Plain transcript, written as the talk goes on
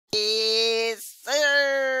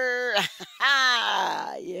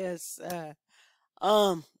Yes.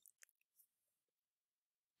 Um,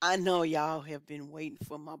 I know y'all have been waiting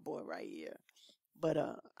for my boy right here, but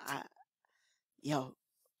yo,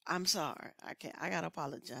 I'm sorry. I can't. I gotta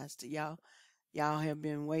apologize to y'all. Y'all have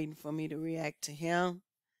been waiting for me to react to him.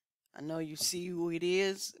 I know you see who it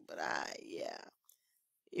is, but yeah.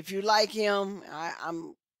 If you like him,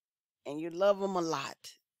 I'm and you love him a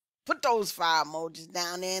lot, put those fire emojis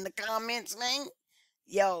down there in the comments, man.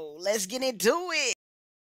 Yo, let's get into it.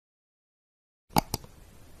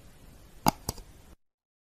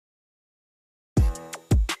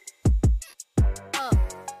 Up,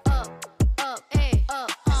 up, hey, up.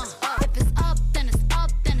 If it's up, then it's up,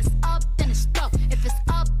 then it's up, then it's stuck. If it's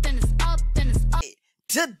up, then it's up, then it's up.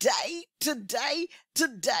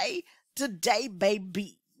 Today,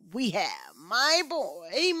 baby, we have my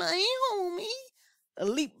boy, my homie,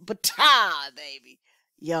 ALIP, baby.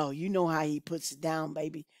 Yo, you know how he puts it down,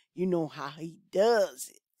 baby. You know how he does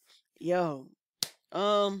it. Yo,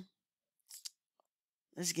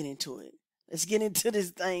 let's get into it. Let's get into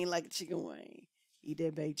this thing like a chicken wing. Eat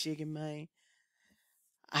that baked chicken, man.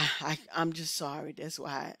 I'm just sorry. That's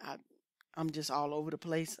why I'm just all over the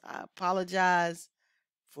place. I apologize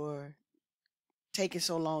for taking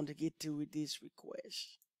so long to get to this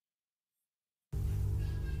request.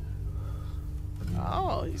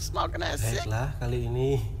 Oh, he's smoking that sick. Baiklah, kali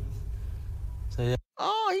ini saya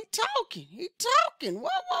Oh, he talking.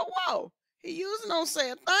 Whoa. He usually don't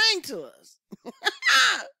say a thing to us.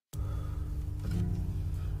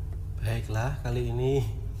 Baiklah, kali ini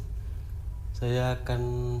saya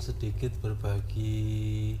akan sedikit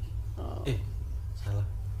berbagi. Salah.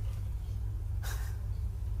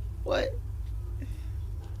 What?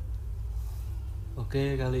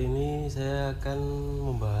 Oke, kali ini saya akan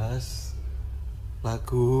membahas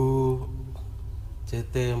lagu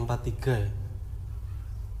CT43 ya,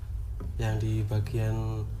 yang di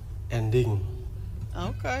bagian ending.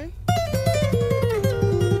 Okay.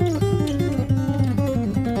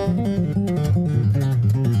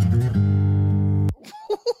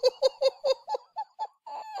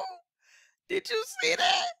 Did you see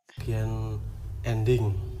that? Bagian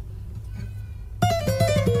ending.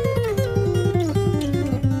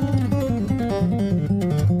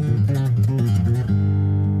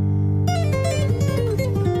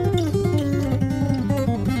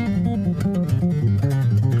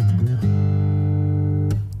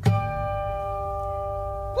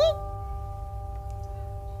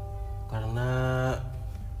 Karena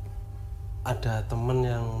ada temen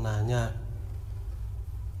yang nanya,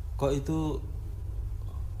 kok itu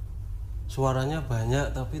suaranya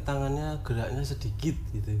banyak tapi tangannya geraknya sedikit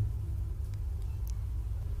gitu.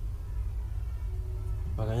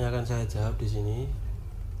 Makanya akan saya jawab di sini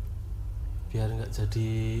biar nggak jadi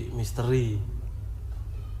misteri.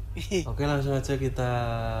 Oke, langsung aja kita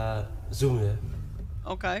zoom ya.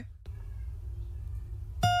 Okay.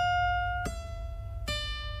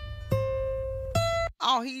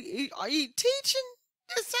 Oh, are you teaching?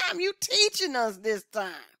 This time you teaching us this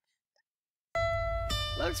time.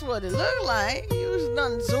 Looks what it looked like. You was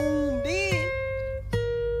done zoomed in.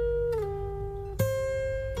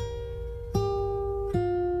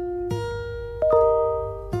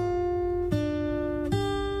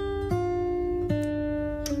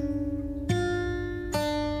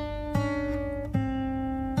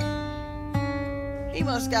 He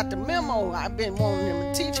must got the memo. I've been wanting him to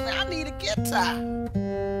teach me. I need a guitar.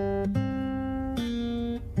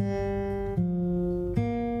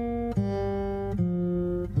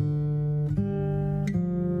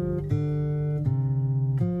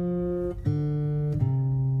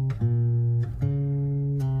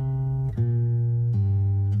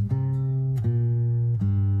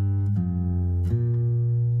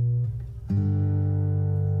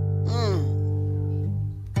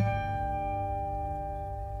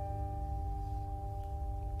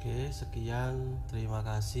 Oke, sekian, terima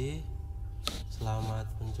kasih. Selamat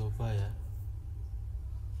mencoba ya.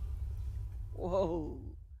 Whoa.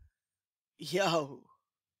 Yo.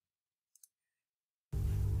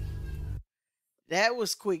 That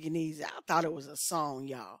was quick and easy. I thought it was a song,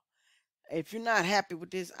 y'all. If you're not happy with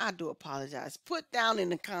this, I do apologize. Put down in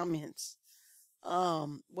the comments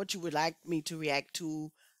what you would like me to react to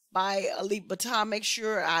by ALIP. Make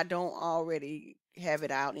sure I don't already have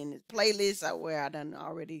it out in the playlist where I done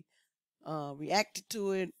already reacted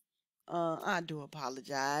to it. I do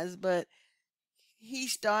apologize, but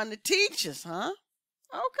he's starting to teach us, huh?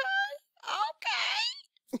 Okay.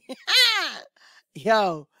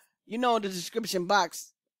 Yo, you know, in the description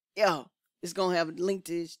box, it's gonna have a link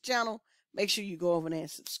to his channel. Make sure you go over there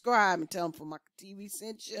and subscribe and tell him Famaca TV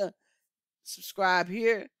sent you. Subscribe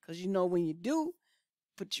here, because you know when you do,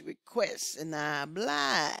 put your requests, and I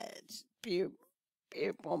oblige. Period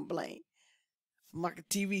point blank. Famaca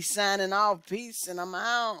TV signing off. Peace, and I'm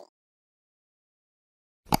out.